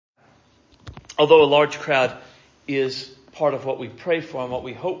although a large crowd is part of what we pray for and what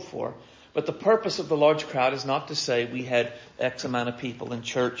we hope for, but the purpose of the large crowd is not to say we had X amount of people in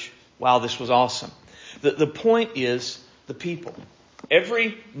church. Wow, this was awesome. The point is the people.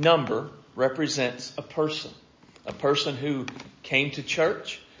 Every number represents a person who came to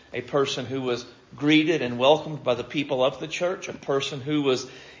church, a person who was greeted and welcomed by the people of the church, a person who was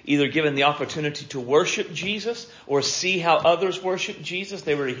either given the opportunity to worship Jesus or see how others worship Jesus.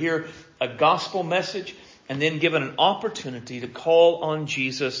 They were to hear a gospel message and then given an opportunity to call on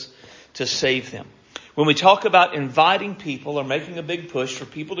Jesus to save them. When we talk about inviting people or making a big push for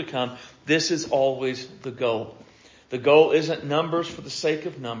people to come, this is always the goal. The goal isn't numbers for the sake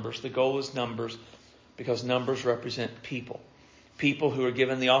of numbers. The goal is numbers because numbers represent people. People who are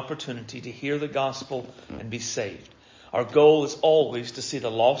given the opportunity to hear the gospel and be saved. Our goal is always to see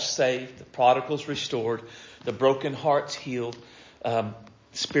the lost saved, the prodigals restored, the broken hearts healed,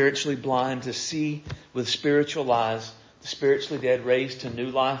 spiritually blind to see with spiritual eyes, the spiritually dead raised to new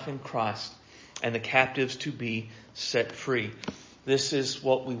life in Christ, and the captives to be set free. This is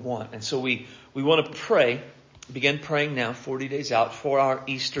what we want. And so we want to pray, begin praying now, 40 days out, for our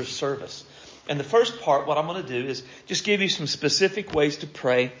Easter service. And the first part, what I'm going to do is just give you some specific ways to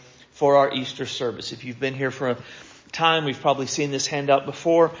pray for our Easter service. If you've been here for a time, we've probably seen this handout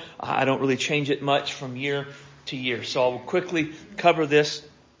before. I don't really change it much from year to year. So I'll quickly cover this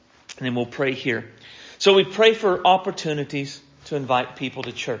and then we'll pray here. So we pray for opportunities to invite people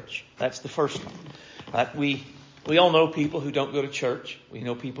to church. That's the first one. We all know people who don't go to church. We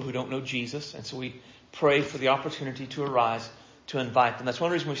know people who don't know Jesus. And so we pray for the opportunity to arise to invite them. That's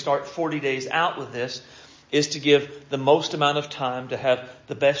one reason we start 40 days out with this, is to give the most amount of time to have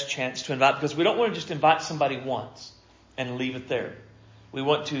the best chance to invite, because we don't want to just invite somebody once and leave it there. We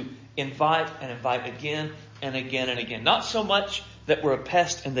want to invite and invite again and again and again. Not so much that we're a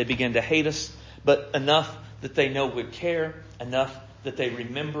pest and they begin to hate us, but enough that they know we care, enough that they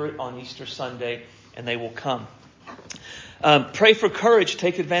remember it on Easter Sunday and they will come. Pray for courage.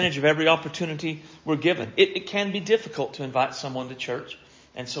 Take advantage of every opportunity we're given. It can be difficult to invite someone to church.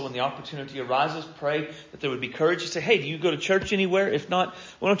 And so when the opportunity arises, pray that there would be courage to say, hey, do you go to church anywhere? If not,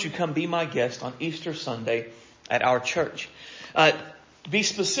 why don't you come be my guest on Easter Sunday at our church? Be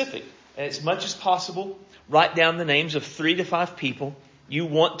specific. As much as possible, write down the names of 3 to 5 people you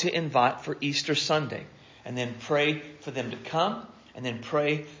want to invite for Easter Sunday. And then pray for them to come. And then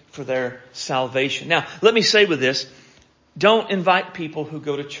pray for their salvation. Now, let me say with this, don't invite people who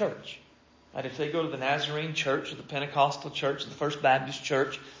go to church. Right? If they go to the Nazarene church or the Pentecostal church or the First Baptist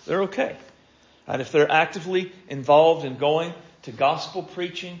church, they're okay. Right? If they're actively involved in going to gospel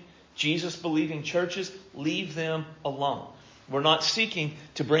preaching, Jesus-believing churches, leave them alone. We're not seeking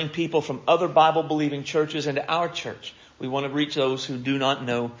to bring people from other Bible-believing churches into our church. We want to reach those who do not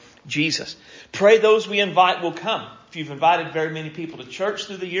know Jesus. Pray those we invite will come. If you've invited very many people to church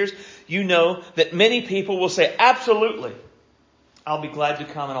through the years, you know that many people will say, absolutely, I'll be glad to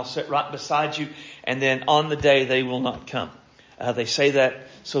come and I'll sit right beside you. And then on the day they will not come. They say that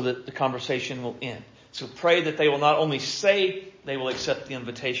so that the conversation will end. So pray that they will not only say they will accept the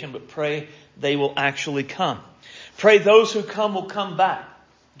invitation, but pray they will actually come. Pray those who come will come back.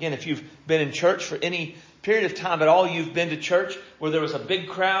 Again, if you've been in church for any period of time at all, you've been to church where there was a big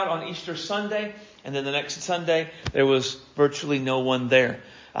crowd on Easter Sunday, and then the next Sunday there was virtually no one there.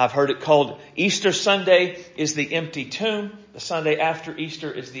 I've heard it called Easter Sunday is the empty tomb. The Sunday after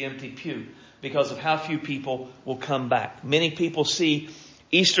Easter is the empty pew, because of how few people will come back. Many people see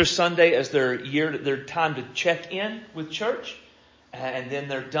Easter Sunday as their time to check in with church, and then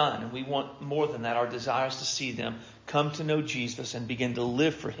they're done. And we want more than that. Our desire is to see them come to know Jesus and begin to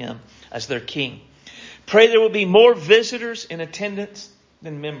live for Him as their King. Pray there will be more visitors in attendance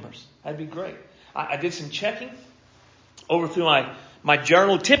than members. That'd be great. I did some checking over through my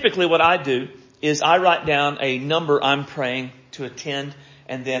journal. Typically what I do is I write down a number I'm praying to attend,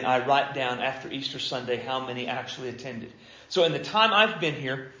 and then I write down after Easter Sunday how many actually attended. So in the time I've been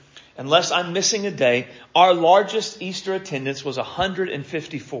here, unless I'm missing a day, our largest Easter attendance was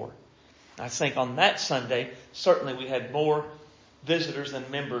 154. I think on that Sunday, certainly we had more visitors than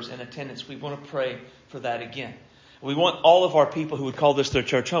members in attendance. We want to pray for that again. We want all of our people who would call this their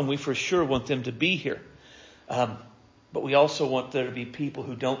church home, we for sure want them to be here. But we also want there to be people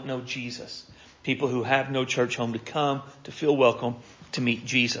who don't know Jesus. People who have no church home to come, to feel welcome, to meet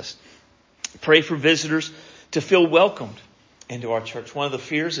Jesus. Pray for visitors to feel welcomed into our church. One of the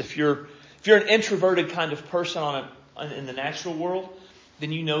fears, if you're an introverted kind of person in the natural world,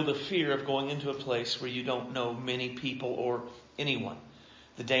 then you know the fear of going into a place where you don't know many people or anyone.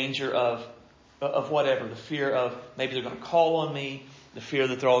 The danger of whatever. The fear of maybe they're going to call on me. the fear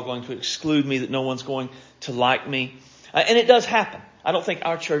that they're all going to exclude me, that no one's going to like me. And it does happen. I don't think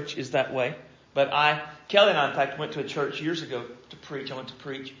our church is that way. But Kelly and I, in fact, went to a church years ago to preach. I went to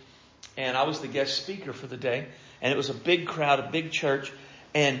preach. And I was the guest speaker for the day. And it was a big crowd, a big church.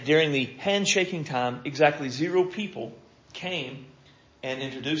 And during the handshaking time, exactly 0 people came and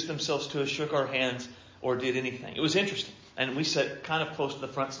introduced themselves to us, shook our hands, or did anything. It was interesting. And we sat kind of close to the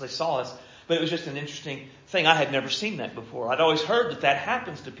front so they saw us. But it was just an interesting thing. I had never seen that before. I'd always heard that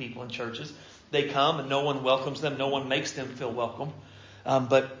happens to people in churches. They come and no one welcomes them. No one makes them feel welcome.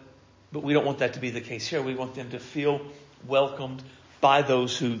 But we don't want that to be the case here. We want them to feel welcomed by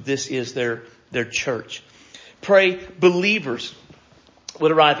those who this is their church. Pray believers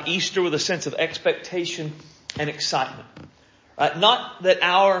would arrive Easter with a sense of expectation and excitement. Not that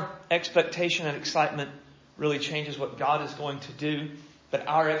our expectation and excitement really changes what God is going to do, but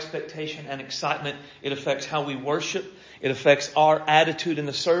our expectation and excitement, it affects how we worship. It affects our attitude in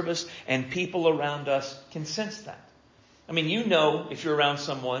the service, and people around us can sense that. I mean, you know, if you're around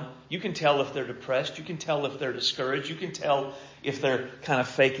someone, you can tell if they're depressed. You can tell if they're discouraged. You can tell if they're kind of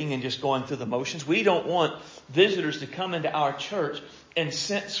faking and just going through the motions. We don't want visitors to come into our church and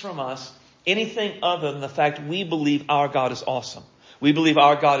sense from us anything other than the fact we believe our God is awesome. We believe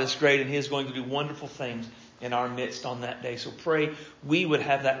our God is great and He is going to do wonderful things in our midst on that day. So pray we would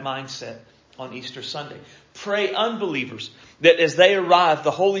have that mindset on Easter Sunday. Pray unbelievers that as they arrive,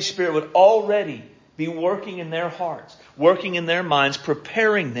 the Holy Spirit would already be working in their hearts, working in their minds,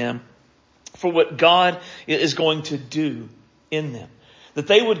 preparing them for what God is going to do in them. That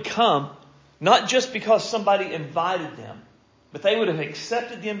they would come not just because somebody invited them, but they would have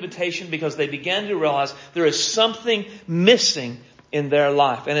accepted the invitation because they began to realize there is something missing in their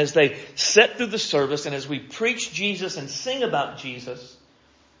life. And as they sat through the service and as we preach Jesus and sing about Jesus,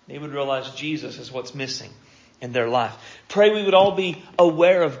 they would realize Jesus is what's missing in their life. Pray we would all be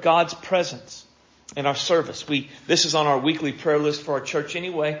aware of God's presence in our service. This is on our weekly prayer list for our church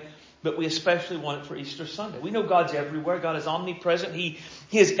anyway, but we especially want it for Easter Sunday. We know God's everywhere. God is omnipresent. He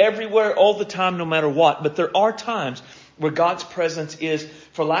is everywhere all the time, no matter what. But there are times where God's presence is,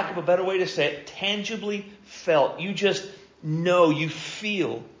 for lack of a better way to say it, tangibly felt. You just know, you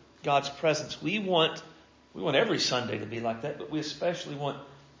feel God's presence. We want every Sunday to be like that, but we especially want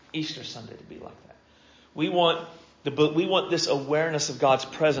Easter Sunday to be like that. We want this awareness of God's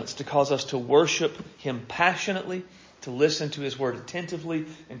presence to cause us to worship Him passionately, to listen to His Word attentively,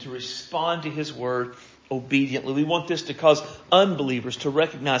 and to respond to His Word obediently. We want this to cause unbelievers to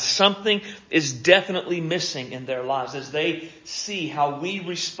recognize something is definitely missing in their lives. As they see how we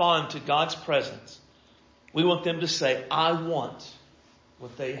respond to God's presence, we want them to say, I want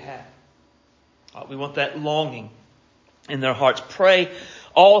what they have. We want that longing in their hearts. Pray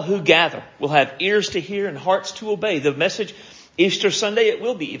all who gather will have ears to hear and hearts to obey. The message Easter Sunday, it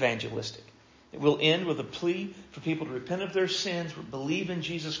will be evangelistic. It will end with a plea for people to repent of their sins, believe in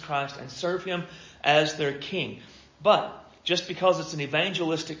Jesus Christ, and serve Him as their King. But just because it's an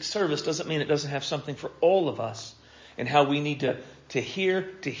evangelistic service doesn't mean it doesn't have something for all of us and how we need to hear,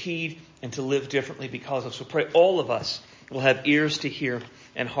 to heed, and to live differently because of. So pray all of us will have ears to hear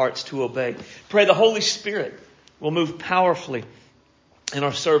and hearts to obey. Pray the Holy Spirit will move powerfully in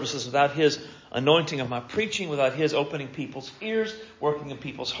our services. Without His anointing of my preaching, without His opening people's ears, working in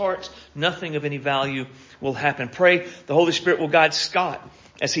people's hearts, nothing of any value will happen. Pray the Holy Spirit will guide Scott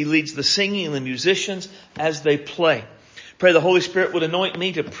as he leads the singing and the musicians as they play. Pray the Holy Spirit would anoint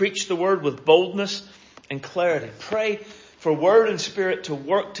me to preach the Word with boldness and clarity. Pray for Word and Spirit to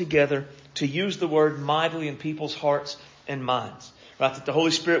work together to use the Word mightily in people's hearts and minds. Right? That the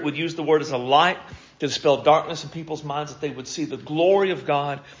Holy Spirit would use the Word as a light to dispel darkness in people's minds, that they would see the glory of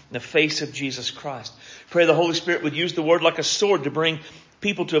God in the face of Jesus Christ. Pray the Holy Spirit would use the Word like a sword to bring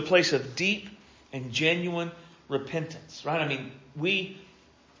people to a place of deep and genuine repentance. Right? I mean, we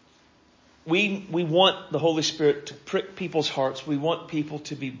want the Holy Spirit to prick people's hearts. We want people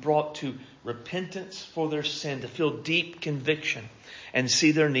to be brought to repentance for their sin, to feel deep conviction and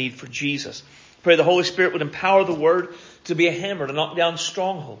see their need for Jesus. Pray the Holy Spirit would empower the Word to be a hammer to knock down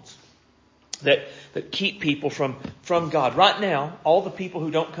strongholds that keep people from God. Right now, all the people who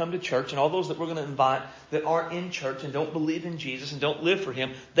don't come to church and all those that we're going to invite that aren't in church and don't believe in Jesus and don't live for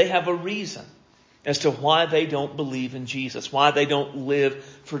Him, they have a reason as to why they don't believe in Jesus, why they don't live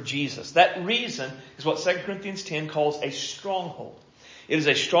for Jesus. That reason is what 2 Corinthians 10 calls a stronghold. It is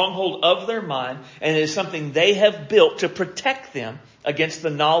a stronghold of their mind, and it is something they have built to protect them against the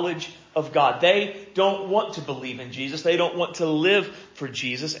knowledge of God. They don't want to believe in Jesus. They don't want to live for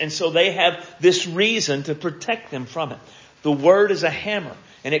Jesus. And so they have this reason to protect them from it. The Word is a hammer,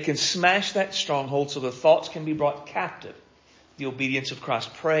 and it can smash that stronghold so the thoughts can be brought captive. the obedience of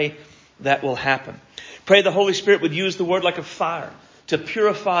Christ. Pray that will happen. Pray the Holy Spirit would use the Word like a fire to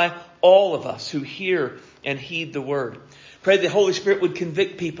purify all of us who hear and heed the Word. Pray the Holy Spirit would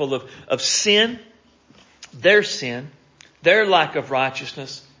convict people of sin, their lack of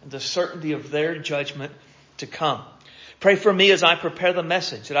righteousness, and the certainty of their judgment to come. Pray for me as I prepare the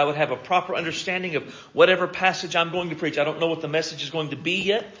message, that I would have a proper understanding of whatever passage I'm going to preach. I don't know what the message is going to be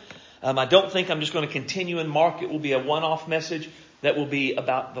yet. I don't think I'm just going to continue in Mark. It will be a one-off message that will be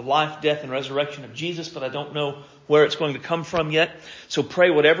about the life, death, and resurrection of Jesus, but I don't know where it's going to come from yet. So pray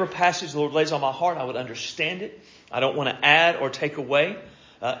whatever passage the Lord lays on my heart, I would understand it. I don't want to add or take away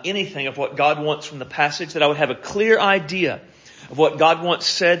anything of what God wants from the passage, that I would have a clear idea of what God wants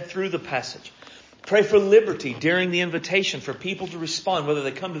said through the passage. Pray for liberty during the invitation for people to respond, whether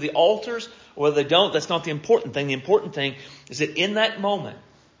they come to the altars or whether they don't. That's not the important thing. The important thing is that in that moment,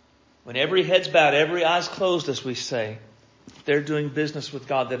 when every head's bowed, every eye's closed, as we say, they're doing business with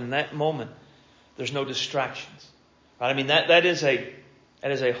God, that in that moment, there's no distractions. Right? I mean, that is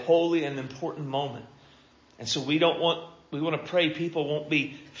a holy and important moment. And so we want to pray people won't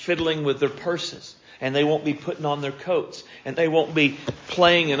be fiddling with their purses, and they won't be putting on their coats, and they won't be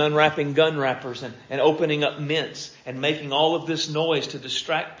playing and unwrapping gun wrappers and opening up mints and making all of this noise to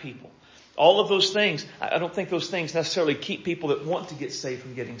distract people. All of those things, I don't think those things necessarily keep people that want to get saved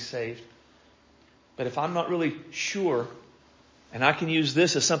from getting saved. But if I'm not really sure, and I can use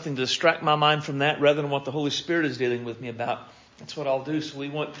this as something to distract my mind from that rather than what the Holy Spirit is dealing with me about, that's what I'll do. So we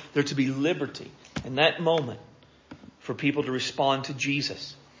want there to be liberty in that moment for people to respond to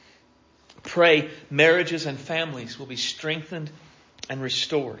Jesus. Pray marriages and families will be strengthened and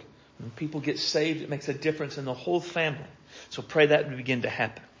restored. When people get saved, it makes a difference in the whole family. So pray that would begin to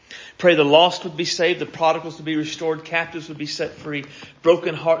happen. Pray the lost would be saved, the prodigals would be restored, captives would be set free,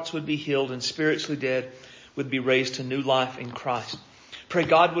 broken hearts would be healed, and spiritually dead would be raised to new life in Christ. Pray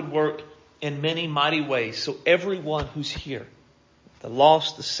God would work in many mighty ways. So everyone who's here, the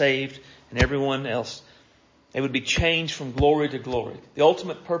lost, the saved, and everyone else, they would be changed from glory to glory. The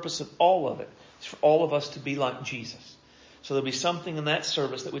ultimate purpose of all of it is for all of us to be like Jesus. So there'll be something in that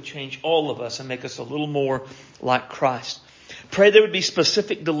service that would change all of us and make us a little more like Christ. Pray there would be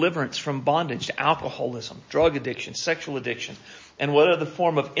specific deliverance from bondage to alcoholism, drug addiction, sexual addiction, and what other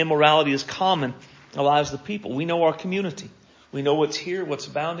form of immorality is common in the lives of the people. We know our community. We know what's here, what's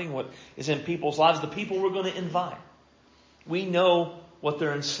abounding, what is in people's lives, the people we're going to invite. We know what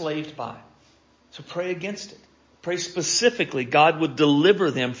they're enslaved by. So pray against it. Pray specifically God would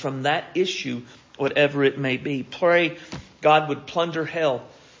deliver them from that issue, whatever it may be. Pray God would plunder hell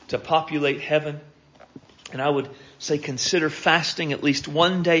to populate heaven. And I would say consider fasting at least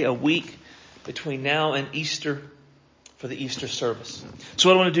one day a week between now and Easter for the Easter service. So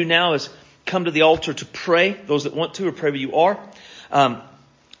what I want to do now is come to the altar to pray. Those that want to, or pray where you are.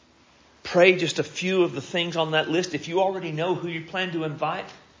 Pray just a few of the things on that list. If you already know who you plan to invite,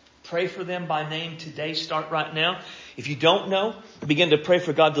 pray for them by name today. Start right now. If you don't know, begin to pray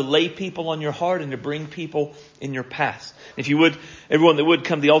for God to lay people on your heart and to bring people in your path. If you would, everyone that would,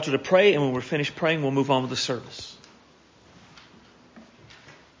 come to the altar to pray, and when we're finished praying, we'll move on with the service.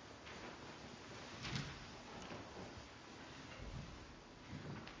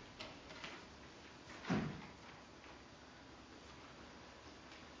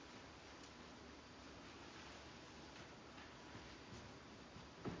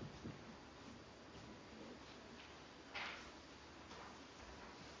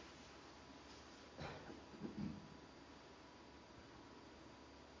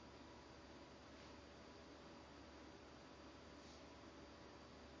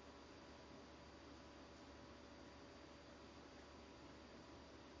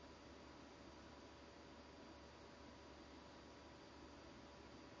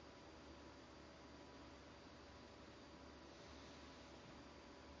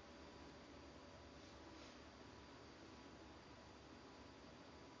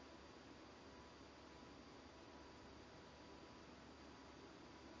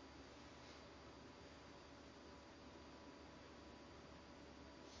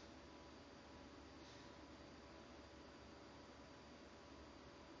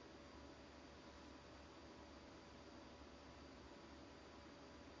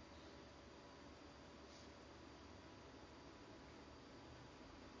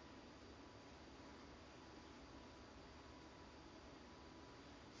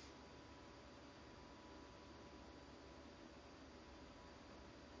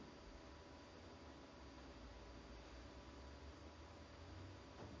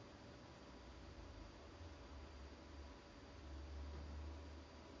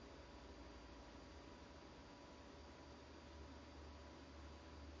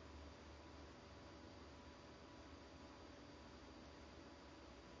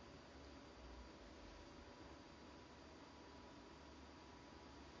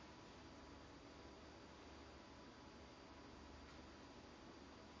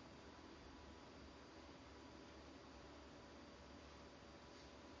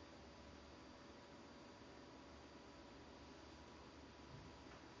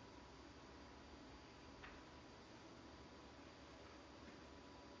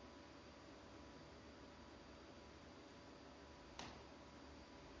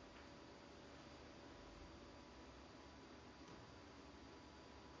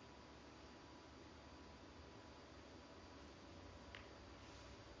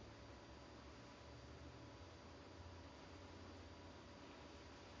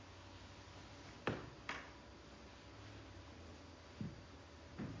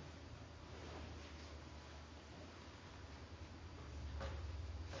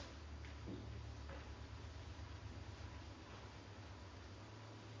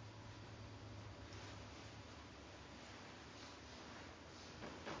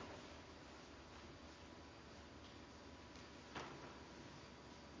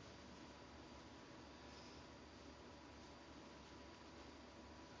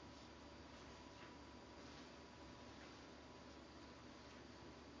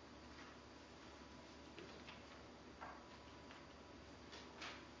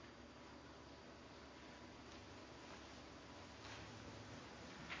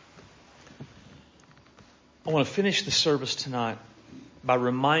 I want to finish the service tonight by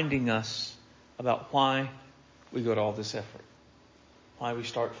reminding us about why we go to all this effort. Why we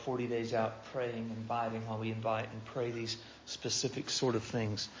start 40 days out praying, inviting, why we invite and pray these specific sort of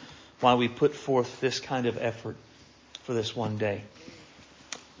things. Why we put forth this kind of effort for this one day.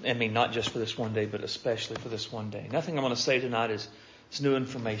 I mean, not just for this one day, but especially for this one day. Nothing I'm going to say tonight is new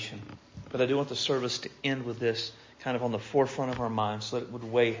information. But I do want the service to end with this kind of on the forefront of our minds so that it would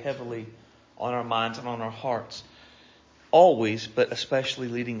weigh heavily on our minds and on our hearts. Always, but especially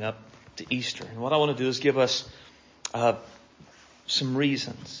leading up to Easter. And what I want to do is give us some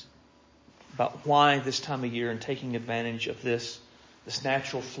reasons about why this time of year and taking advantage of this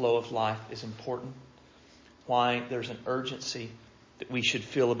natural flow of life is important. Why there's an urgency that we should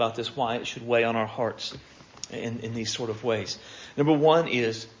feel about this. Why it should weigh on our hearts in these sort of ways. Number one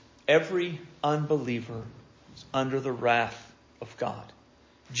is every unbeliever is under the wrath of God.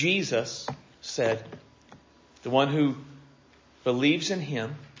 Jesus said, the one who believes in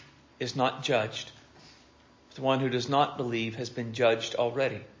Him is not judged. The one who does not believe has been judged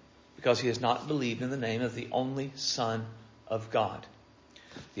already because he has not believed in the name of the only Son of God.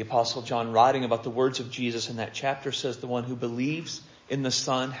 The Apostle John, writing about the words of Jesus in that chapter, says the one who believes in the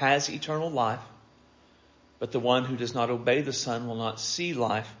Son has eternal life, but the one who does not obey the Son will not see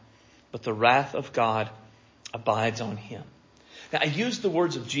life, but the wrath of God abides on him. Now, I use the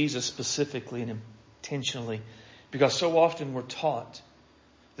words of Jesus specifically and intentionally because so often we're taught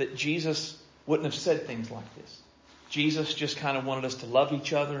that Jesus wouldn't have said things like this. Jesus just kind of wanted us to love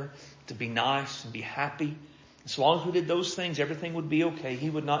each other, to be nice and be happy. As long as we did those things, everything would be okay. He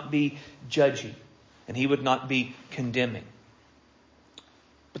would not be judgy and He would not be condemning.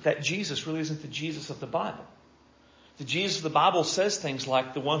 But that Jesus really isn't the Jesus of the Bible. The Jesus of the Bible says things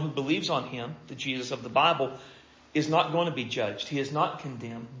like the one who believes on Him, the Jesus of the Bible, is not going to be judged. He is not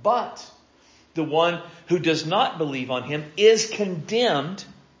condemned. But the one who does not believe on Him is condemned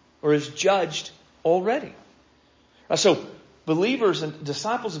or is judged already. So believers and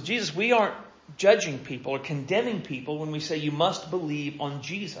disciples of Jesus, we aren't judging people or condemning people when we say you must believe on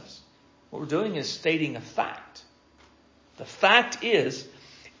Jesus. What we're doing is stating a fact. The fact is,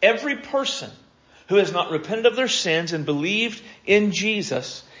 every person who has not repented of their sins and believed in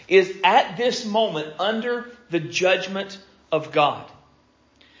Jesus is at this moment under the judgment of God.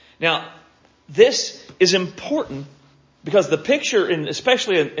 Now, this is important because the picture,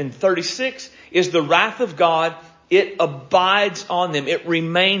 especially in 36, is the wrath of God. It abides on them. It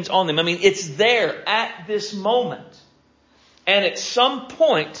remains on them. I mean, it's there at this moment. And at some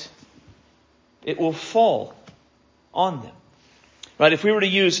point, it will fall on them. Right? If we were to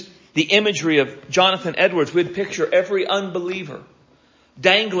use the imagery of Jonathan Edwards, we'd picture every unbeliever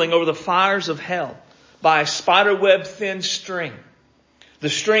dangling over the fires of hell by a spiderweb thin string. The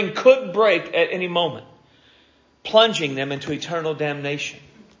string could break at any moment, plunging them into eternal damnation.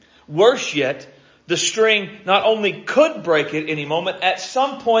 Worse yet, the string not only could break at any moment, at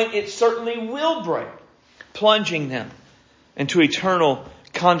some point it certainly will break, plunging them into eternal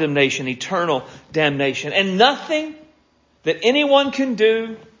condemnation, eternal damnation. And nothing that anyone can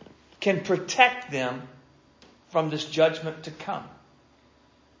do can protect them from this judgment to come.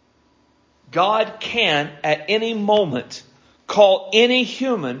 God can, at any moment, call any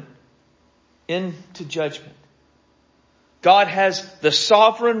human into judgment. God has the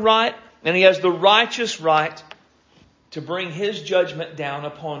sovereign right and He has the righteous right to bring His judgment down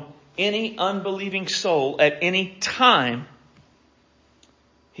upon any unbelieving soul at any time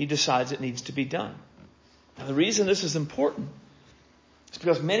He decides it needs to be done. Now, the reason this is important is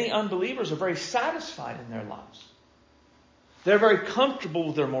because many unbelievers are very satisfied in their lives. They're very comfortable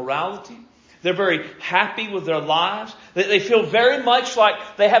with their morality. They're very happy with their lives. They feel very much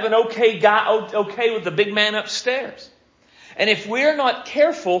like they have an okay guy, okay with the big man upstairs. And if we're not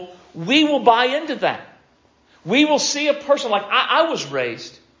careful, we will buy into that. We will see a person like I was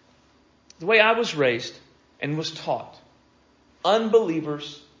raised, the way I was raised and was taught.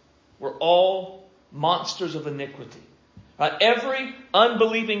 Unbelievers were all monsters of iniquity. Right? Every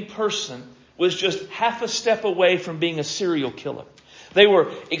unbelieving person was just half a step away from being a serial killer. They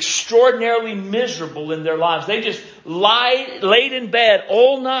were extraordinarily miserable in their lives. They just laid in bed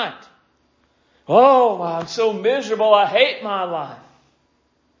all night. Oh, I'm so miserable. I hate my life.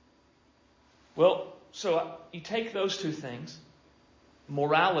 Well, so you take those two things,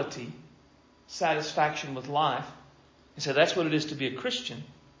 morality, satisfaction with life, and say that's what it is to be a Christian.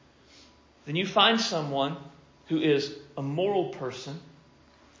 Then you find someone who is a moral person,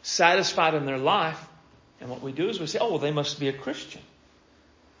 satisfied in their life, and what we do is we say, oh, well, they must be a Christian.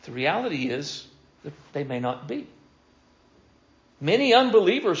 The reality is that they may not be. Many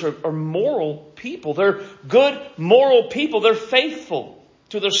unbelievers are moral people. They're good moral people. They're faithful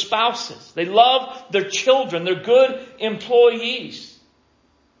to their spouses. They love their children. They're good employees.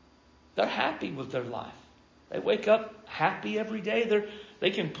 They're happy with their life. They wake up happy every day. They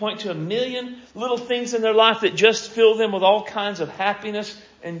can point to a million little things in their life that just fill them with all kinds of happiness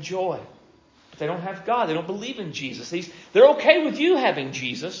and joy. But they don't have God. They don't believe in Jesus. They're okay with you having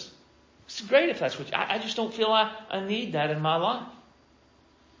Jesus. It's great if that's what I just don't feel I need that in my life.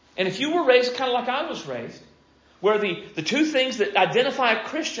 And if you were raised kind of like I was raised, where the two things that identify a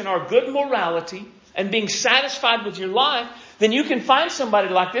Christian are good morality and being satisfied with your life, then you can find somebody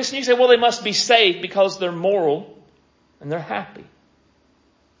like this and you say, well, they must be saved because they're moral and they're happy.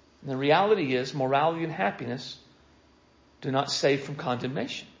 And the reality is, morality and happiness do not save from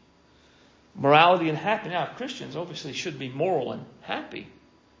condemnation. Morality and happiness, now Christians obviously should be moral and happy.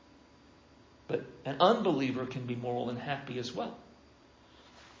 But an unbeliever can be moral and happy as well.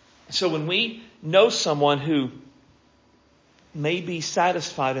 So when we know someone who may be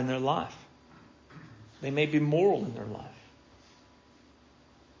satisfied in their life, they may be moral in their life,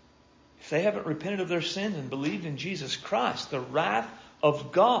 if they haven't repented of their sins and believed in Jesus Christ, the wrath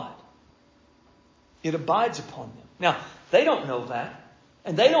of God, it abides upon them. Now, they don't know that,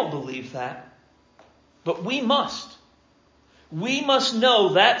 and they don't believe that, but we must. We must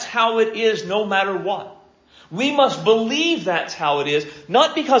know that's how it is no matter what. We must believe that's how it is,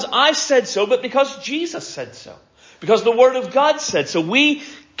 not because I said so, but because Jesus said so. Because the Word of God said so. We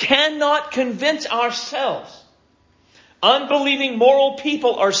cannot convince ourselves. Unbelieving moral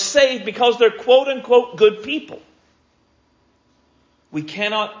people are saved because they're quote unquote good people. We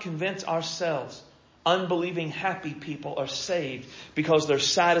cannot convince ourselves unbelieving happy people are saved because they're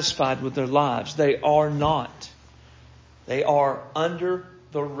satisfied with their lives. They are not. They are under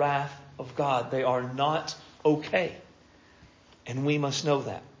the wrath of God. They are not okay. And we must know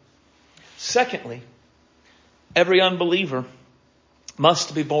that. Secondly, every unbeliever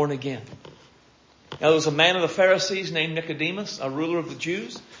must be born again. Now there was a man of the Pharisees named Nicodemus, a ruler of the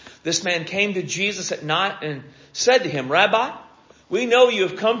Jews. This man came to Jesus at night and said to him, Rabbi, we know you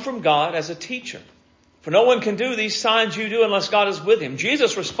have come from God as a teacher. For no one can do these signs you do unless God is with him.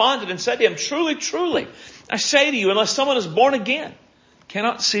 Jesus responded and said to him, Truly, truly, I say to you, unless someone is born again,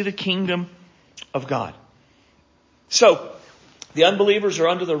 cannot see the kingdom of God. So, the unbelievers are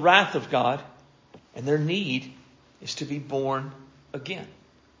under the wrath of God, and their need is to be born again.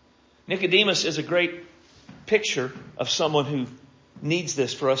 Nicodemus is a great picture of someone who needs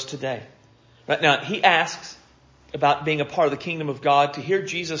this for us today. Right now, he asks about being a part of the kingdom of God. To hear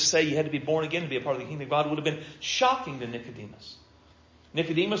Jesus say you had to be born again to be a part of the kingdom of God would have been shocking to Nicodemus.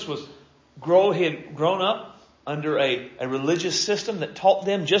 Nicodemus had grown up under a religious system that taught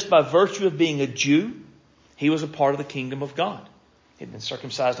them just by virtue of being a Jew, he was a part of the kingdom of God. He had been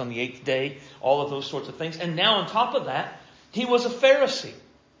circumcised on the 8th day, all of those sorts of things. And now on top of that, he was a Pharisee.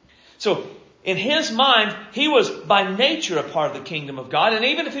 So in his mind, he was by nature a part of the kingdom of God. And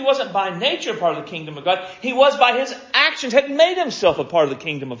even if he wasn't by nature a part of the kingdom of God, he was by his actions, had made himself a part of the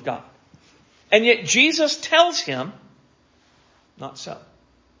kingdom of God. And yet Jesus tells him, not so.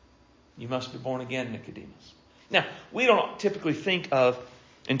 You must be born again, Nicodemus. Now, we don't typically think of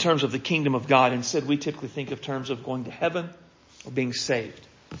in terms of the kingdom of God. Instead, we typically think of terms of going to heaven or being saved.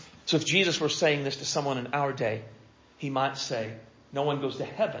 So if Jesus were saying this to someone in our day, he might say, no one goes to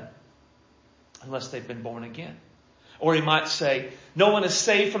heaven unless they've been born again. Or he might say, no one is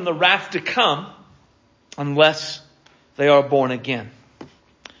saved from the wrath to come unless they are born again.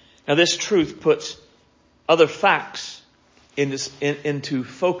 Now this truth puts other facts into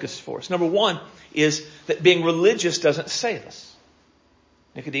focus for us. Number one is that being religious doesn't save us.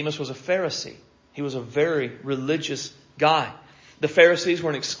 Nicodemus was a Pharisee. He was a very religious guy. The Pharisees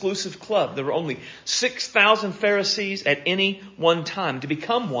were an exclusive club. There were only 6,000 Pharisees at any one time. To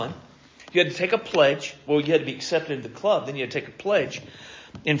become one, you had to take a pledge. Well, you had to be accepted into the club. Then you had to take a pledge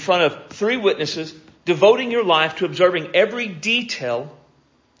in front of 3 witnesses, devoting your life to observing every detail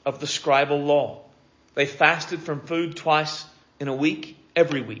of the scribal law. They fasted from food twice in a week,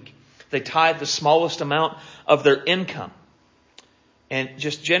 every week. They tithed the smallest amount of their income. And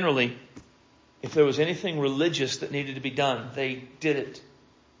just generally, if there was anything religious that needed to be done, they did it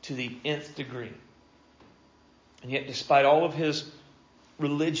to the nth degree. And yet, despite all of his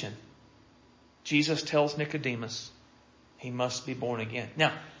religion, Jesus tells Nicodemus he must be born again.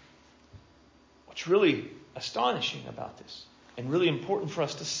 Now, what's really astonishing about this, and really important for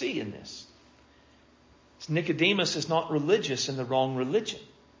us to see in this, is Nicodemus is not religious in the wrong religion.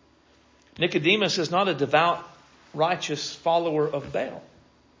 Nicodemus is not a devout, righteous follower of Baal.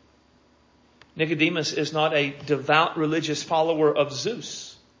 Nicodemus is not a devout religious follower of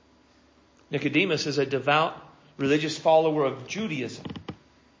Zeus. Nicodemus is a devout religious follower of Judaism,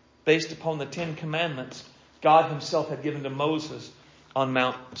 based upon the 10 Commandments God himself had given to Moses on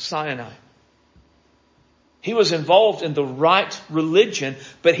Mount Sinai. He was involved in the right religion,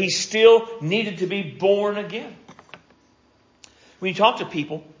 but he still needed to be born again. When you talk to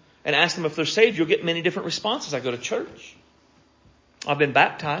people and ask them if they're saved, you'll get many different responses. I go to church. I've been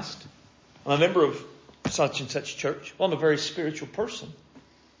baptized. I'm a member of such and such church. Well, I'm a very spiritual person.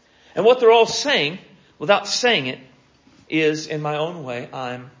 And what they're all saying, without saying it, is, in my own way,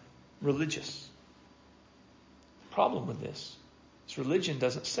 I'm religious. The problem with this is religion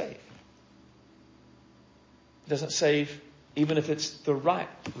doesn't save. It doesn't save even if it's the right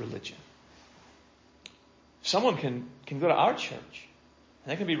religion. Someone can go to our church,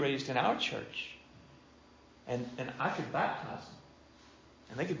 and they can be raised in our church, and I could baptize them.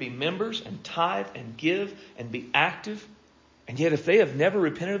 And they could be members and tithe and give and be active. And yet if they have never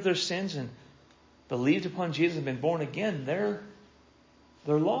repented of their sins and believed upon Jesus and been born again, they're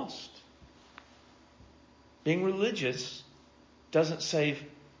lost. Being religious doesn't save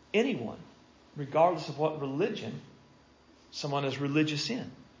anyone, regardless of what religion someone is religious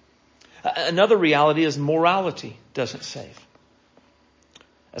in. Another reality is morality doesn't save.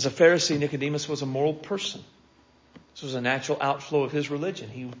 As a Pharisee, Nicodemus was a moral person. This was a natural outflow of his religion.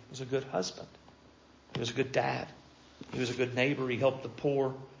 He was a good husband. He was a good dad. He was a good neighbor. He helped the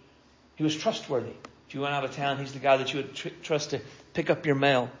poor. He was trustworthy. If you went out of town, he's the guy that you would trust to pick up your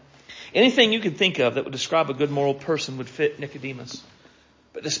mail. Anything you could think of that would describe a good moral person would fit Nicodemus.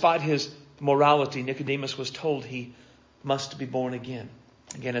 But despite his morality, Nicodemus was told he must be born again.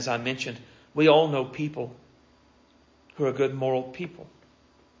 Again, as I mentioned, we all know people who are good moral people.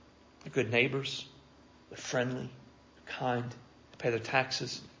 They're good neighbors. They're friendly. Kind, they pay their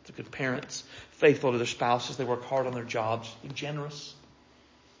taxes, they're good parents, faithful to their spouses, they work hard on their jobs, they're generous.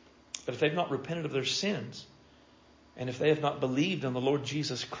 But if they've not repented of their sins, and if they have not believed on the Lord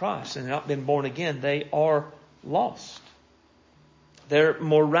Jesus Christ and not been born again, they are lost. Their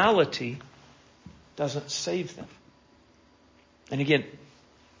morality doesn't save them. And again,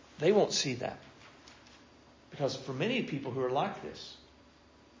 they won't see that. Because for many people who are like this,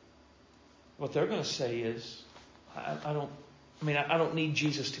 what they're going to say is, I don't need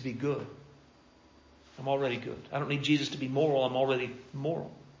Jesus to be good. I'm already good. I don't need Jesus to be moral. I'm already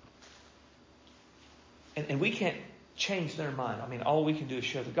moral. And we can't change their mind. All we can do is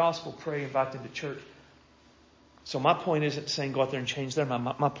share the gospel, pray, invite them to church. So my point isn't saying go out there and change their mind.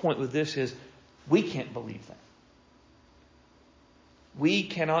 My point with this is we can't believe that. We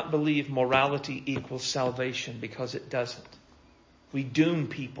cannot believe morality equals salvation because it doesn't. We doom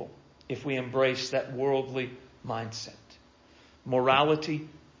people if we embrace that worldly mindset. Morality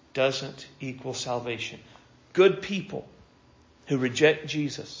doesn't equal salvation. Good people who reject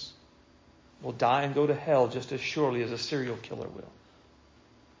Jesus will die and go to hell just as surely as a serial killer will.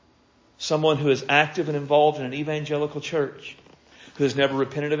 Someone who is active and involved in an evangelical church, who has never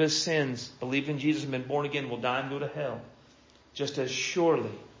repented of his sins, believed in Jesus and been born again, will die and go to hell just as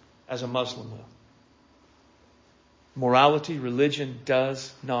surely as a Muslim will. Morality, religion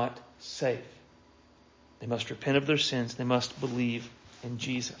does not save. They must repent of their sins. They must believe in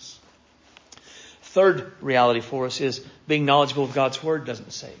Jesus. Third reality for us is being knowledgeable of God's Word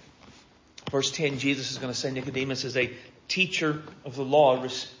doesn't save. Verse 10, Jesus is going to say Nicodemus is a teacher of the law, a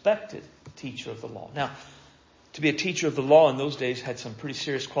respected teacher of the law. Now, to be a teacher of the law in those days had some pretty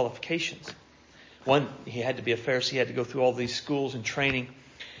serious qualifications. One, he had to be a Pharisee. He had to go through all these schools and training.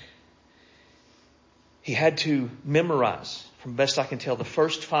 He had to memorize, from best I can tell, the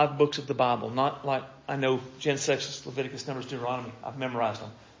first 5 books of the Bible. Not like I know Genesis, Exodus, Leviticus, Numbers, Deuteronomy. I've memorized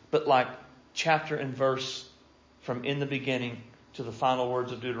them. But like chapter and verse from in the beginning to the final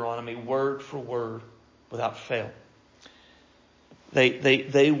words of Deuteronomy, word for word, without fail.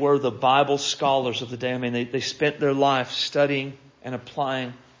 They were the Bible scholars of the day. They spent their life studying and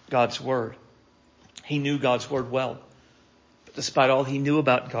applying God's Word. He knew God's Word well. But despite all he knew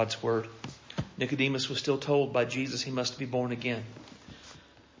about God's Word, Nicodemus was still told by Jesus he must be born again.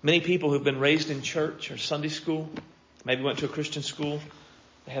 Many people who've been raised in church or Sunday school, maybe went to a Christian school,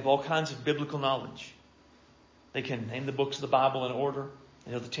 they have all kinds of biblical knowledge. They can name the books of the Bible in order.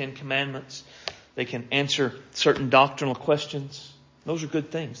 They know the 10 Commandments. They can answer certain doctrinal questions. Those are good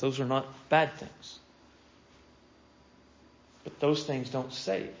things. Those are not bad things. But those things don't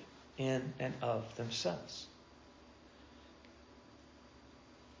save in and of themselves.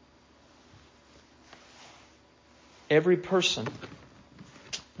 Every person,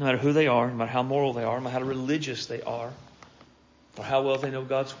 no matter who they are, no matter how moral they are, no matter how religious they are, or how well they know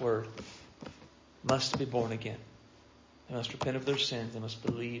God's Word, must be born again. They must repent of their sins. They must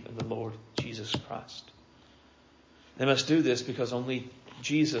believe in the Lord Jesus Christ. They must do this because only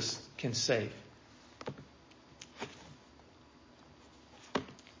Jesus can save. It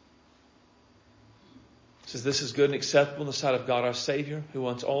says, this is good and acceptable in the sight of God our Savior, who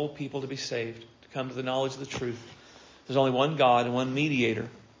wants all people to be saved, to come to the knowledge of the truth. There's only one God and one mediator,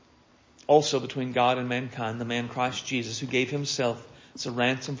 also between God and mankind, the man Christ Jesus, who gave himself as a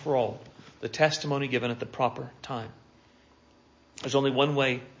ransom for all, the testimony given at the proper time. There's only one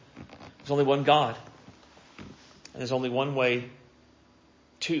way. There's only one God. And there's only one way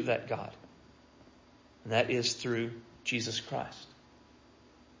to that God. And that is through Jesus Christ.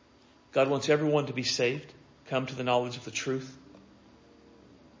 God wants everyone to be saved, come to the knowledge of the truth.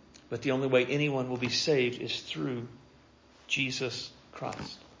 But the only way anyone will be saved is through Jesus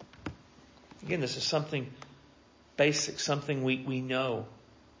Christ. Again, this is something basic, something we know.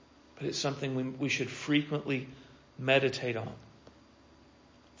 But it's something we should frequently meditate on.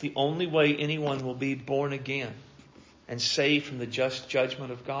 The only way anyone will be born again and saved from the just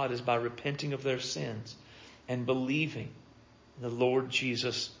judgment of God is by repenting of their sins and believing in the Lord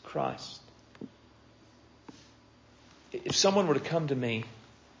Jesus Christ. If someone were to come to me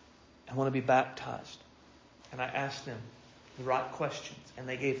and want to be baptized, and I asked them the right questions and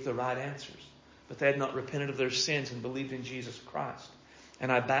they gave the right answers, but they had not repented of their sins and believed in Jesus Christ,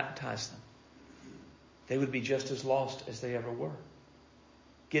 and I baptized them, they would be just as lost as they ever were.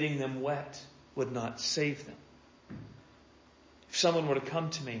 Getting them wet would not save them. If someone were to come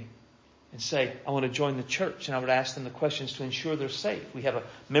to me and say, I want to join the church, and I would ask them the questions to ensure they're saved. We have a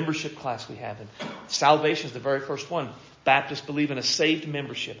membership class we have, and salvation is the very first one. Baptists believe in a saved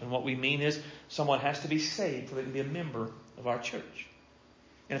membership, and what we mean is someone has to be saved so they can be a member of our church.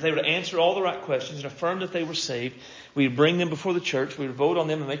 And if they were to answer all the right questions and affirm that they were saved, we would bring them before the church, we would vote on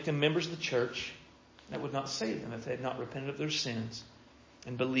them and make them members of the church. That would not save them if they had not repented of their sins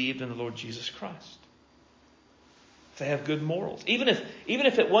and believed in the Lord Jesus Christ. If they have good morals. Even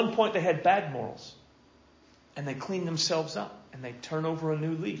if at one point they had bad morals, and they clean themselves up, and they turn over a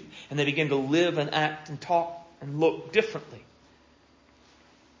new leaf, and they begin to live and act and talk and look differently.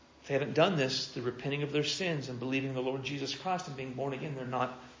 If they haven't done this through repenting of their sins and believing in the Lord Jesus Christ and being born again, they're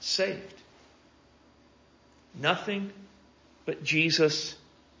not saved. Nothing but Jesus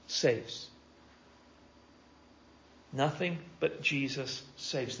saves. Nothing but Jesus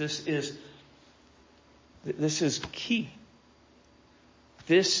saves. This is key.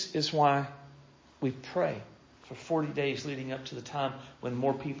 This is why we pray for 40 days leading up to the time when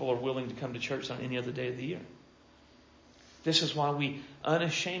more people are willing to come to church than any other day of the year. This is why we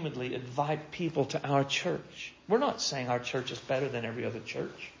unashamedly invite people to our church. We're not saying our church is better than every other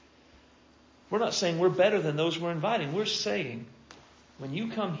church. We're not saying we're better than those we're inviting. We're saying when you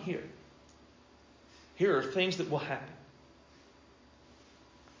come here, here are things that will happen.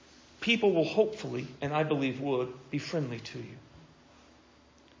 People will hopefully, and I believe would, be friendly to you.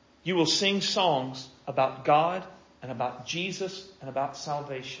 You will sing songs about God and about Jesus and about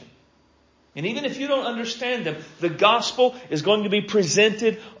salvation. And even if you don't understand them, the gospel is going to be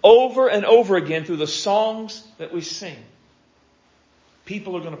presented over and over again through the songs that we sing.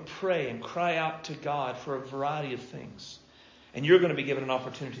 People are going to pray and cry out to God for a variety of things. And you're going to be given an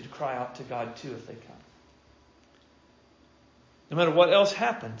opportunity to cry out to God too if they come. No matter what else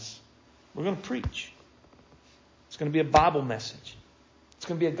happens, we're going to preach. It's going to be a Bible message. It's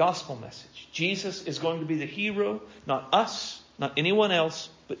going to be a gospel message. Jesus is going to be the hero, not us, not anyone else,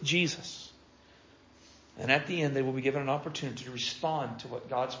 but Jesus. And at the end, they will be given an opportunity to respond to what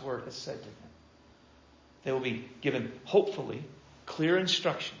God's Word has said to them. They will be given, hopefully, clear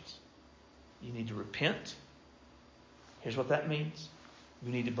instructions. You need to repent. Here's what that means.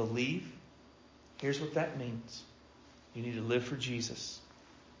 You need to believe. Here's what that means. You need to live for Jesus.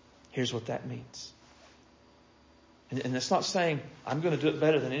 Here's what that means. And that's not saying I'm going to do it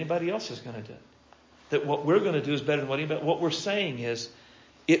better than anybody else is going to do it. That what we're going to do is better than what anybody. What we're saying is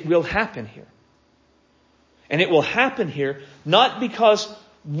it will happen here. And it will happen here not because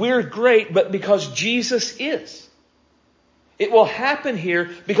we're great, but because Jesus is. It will happen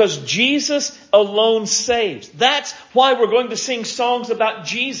here because Jesus alone saves. That's why we're going to sing songs about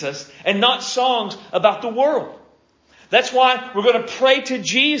Jesus and not songs about the world. That's why we're going to pray to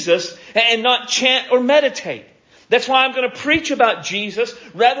Jesus and not chant or meditate. That's why I'm going to preach about Jesus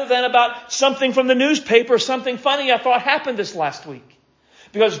rather than about something from the newspaper or something funny I thought happened this last week.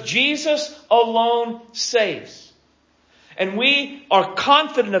 Because Jesus alone saves. And we are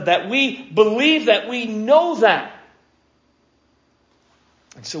confident of that. We believe that. We know that.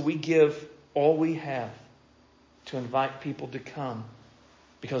 And so we give all we have to invite people to come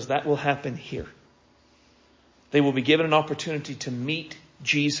because that will happen here. They will be given an opportunity to meet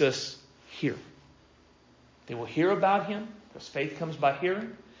Jesus here. They will hear about Him, because faith comes by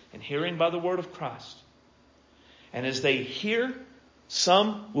hearing, and hearing by the word of Christ. And as they hear,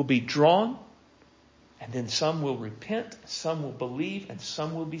 some will be drawn, and then some will repent, some will believe, and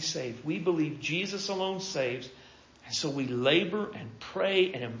some will be saved. We believe Jesus alone saves, and so we labor and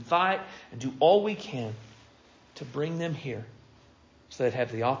pray and invite and do all we can to bring them here so they'd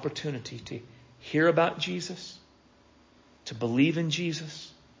have the opportunity to hear about Jesus, to believe in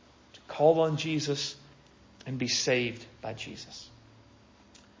Jesus, to call on Jesus, and be saved by Jesus.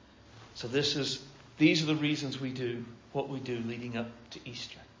 So these are the reasons we do what we do leading up to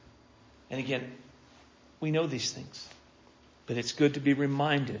Easter. And again, we know these things, but it's good to be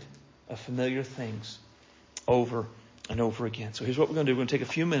reminded of familiar things over and over again. So here's what we're going to do. We're going to take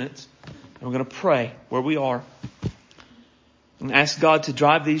a few minutes and we're going to pray where we are and ask God to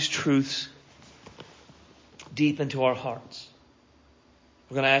drive these truths deep into our hearts.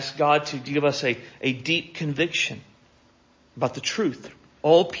 We're going to ask God to give us a deep conviction about the truth.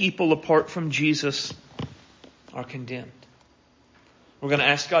 All people apart from Jesus are condemned. We're going to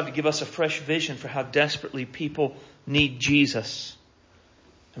ask God to give us a fresh vision for how desperately people need Jesus.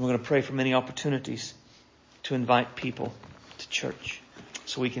 And we're going to pray for many opportunities to invite people to church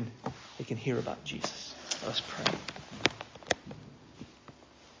so they can hear about Jesus. Let's pray.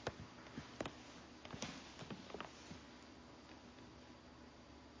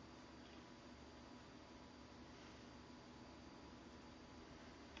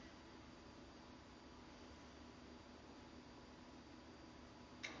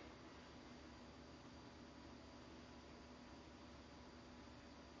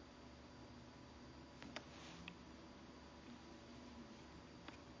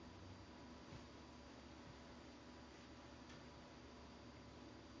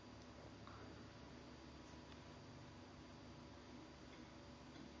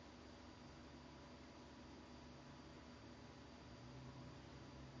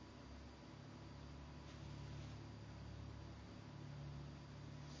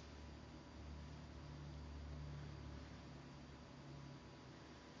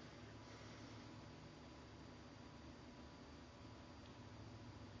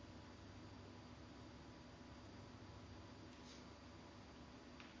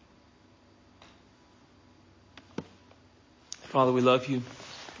 Father, we love you.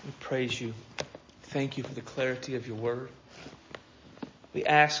 We praise you. Thank you for the clarity of your word. We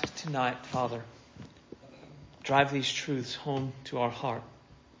ask tonight, Father, drive these truths home to our heart.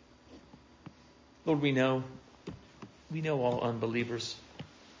 Lord, we know all unbelievers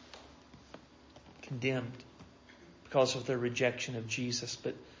condemned because of their rejection of Jesus,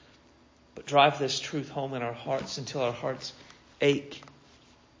 but drive this truth home in our hearts until our hearts ache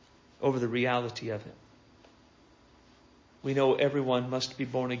over the reality of it. We know everyone must be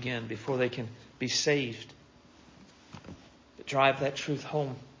born again before they can be saved. But drive that truth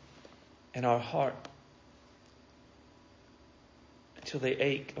home in our heart until they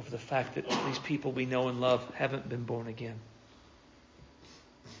ache over the fact that these people we know and love haven't been born again.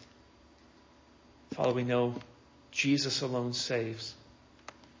 Father, we know Jesus alone saves.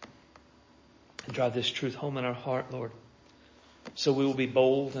 And drive this truth home in our heart, Lord. So we will be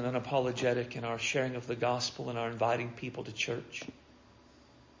bold and unapologetic in our sharing of the gospel and our inviting people to church.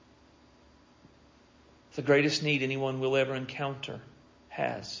 The greatest need anyone will ever encounter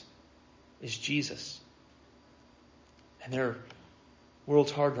is Jesus. And their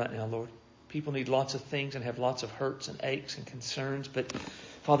world's hard right now, Lord. People need lots of things and have lots of hurts and aches and concerns. But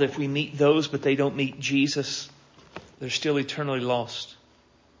Father, if we meet those but they don't meet Jesus, they're still eternally lost.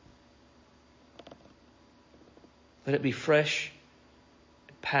 Let it be fresh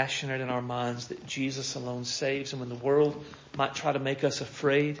and passionate in our minds that Jesus alone saves. And when the world might try to make us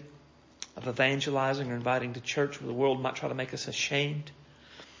afraid of evangelizing or inviting to church, where the world might try to make us ashamed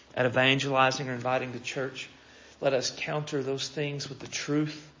at evangelizing or inviting to church, let us counter those things with the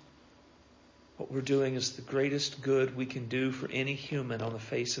truth. What we're doing is the greatest good we can do for any human on the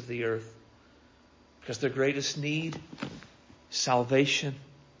face of the earth. Because their greatest need is salvation.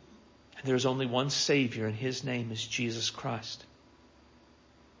 And there is only one Savior, and His name is Jesus Christ.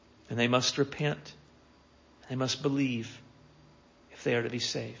 And they must repent. They must believe if they are to be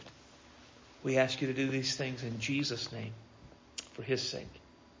saved. We ask you to do these things in Jesus' name, for His sake.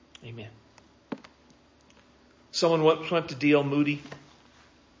 Amen. Someone once went to D.L. Moody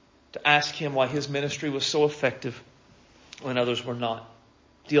to ask him why his ministry was so effective when others were not.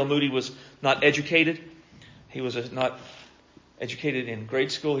 D.L. Moody was not educated. He was not educated in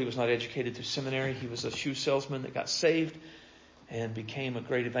grade school. He was not educated through seminary. He was a shoe salesman that got saved and became a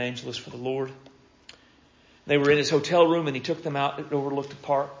great evangelist for the Lord. They were in his hotel room, and he took them out. It overlooked a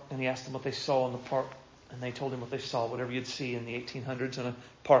park, and he asked them what they saw in the park. And they told him what they saw, whatever you'd see in the 1800s in a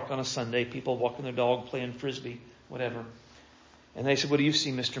park on a Sunday, people walking their dog, playing frisbee, whatever. And they said, what do you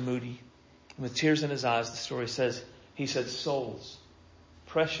see, Mr. Moody? And with tears in his eyes, the story says, he said, souls,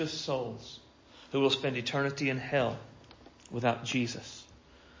 precious souls, who will spend eternity in hell without Jesus.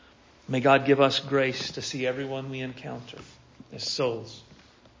 May God give us grace to see everyone we encounter as souls,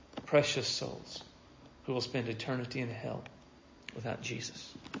 precious souls, who will spend eternity in hell without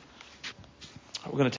Jesus. We're going to